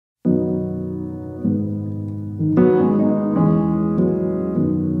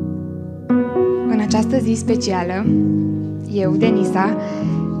această zi specială, eu, Denisa,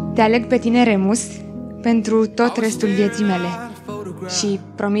 te aleg pe tine, Remus, pentru tot restul vieții mele. Și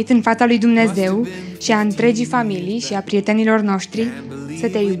promit în fața lui Dumnezeu și a întregii familii și a prietenilor noștri să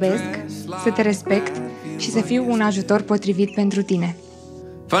te iubesc, să te respect și să fiu un ajutor potrivit pentru tine.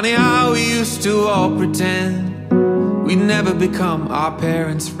 Funny how we used to all pretend we'd never become our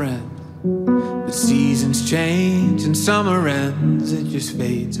parents' friend. But seasons change and summer ends, it just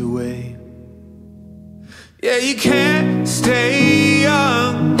fades away. Yeah, you can't stay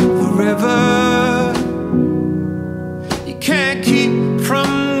young forever. You can't keep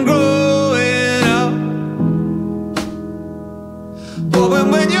from growing up. But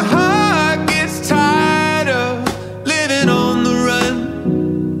when your heart gets tired of living on the run,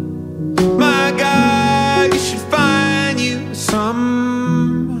 my God, you should find you some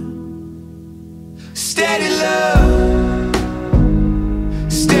steady love,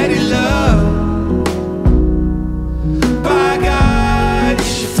 steady love. By God,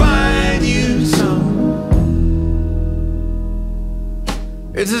 you should find you some.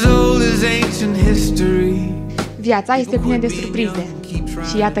 It's as old as ancient history. Viața este plină de surprize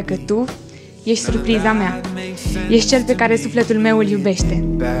și iată că tu ești surpriza mea. Ești cel pe care sufletul meu îl iubește.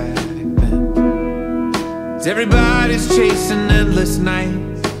 Everybody's chasing endless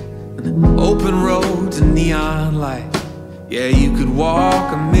nights and open roads and neon lights. Yeah, you could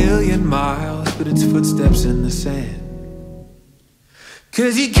walk a million miles, but it's footsteps in the sand.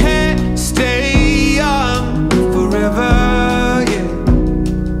 'Cause you can't stay young forever, yeah.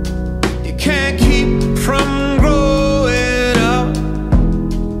 You can't keep from growing up.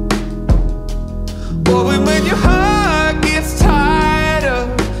 But when your heart gets tired of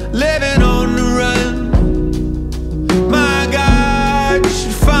living on the run, my God, you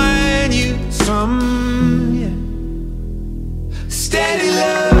should find you some, yeah. Steady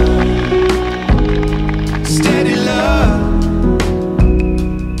love, steady love.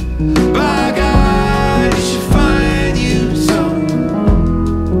 By God, you should find you some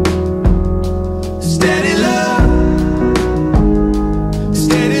steady love,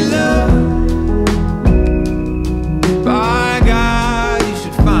 steady love. By God, you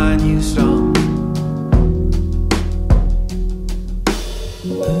should find you some.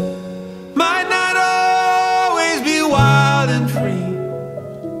 Might not always be wild and free.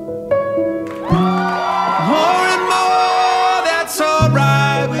 More and more, that's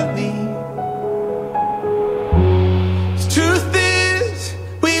alright with me. The truth is,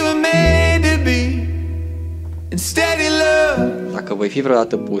 we were made to be in steady love, Dacă voi fi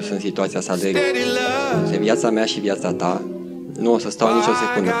vreodată pus în situația să aleg steady love. între viața mea și viața ta, nu o să stau nicio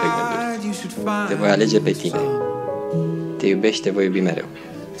secundă pe gânduri. You should find Te voi alege pe tine. Te iubesc și te voi iubi mereu.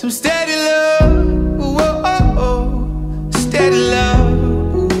 some steady love, oh, oh, oh. Steady love,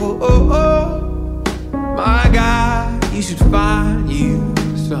 oh, oh, oh. My God, you should find you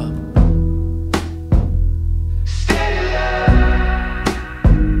some steady love,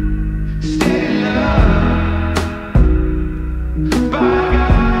 steady love. By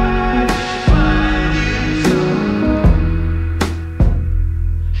God, you should find you some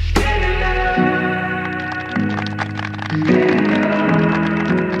steady love.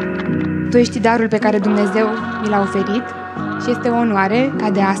 Tu ești darul pe care Dumnezeu mi l-a oferit și este o onoare ca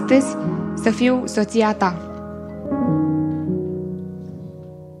de astăzi să fiu soția ta.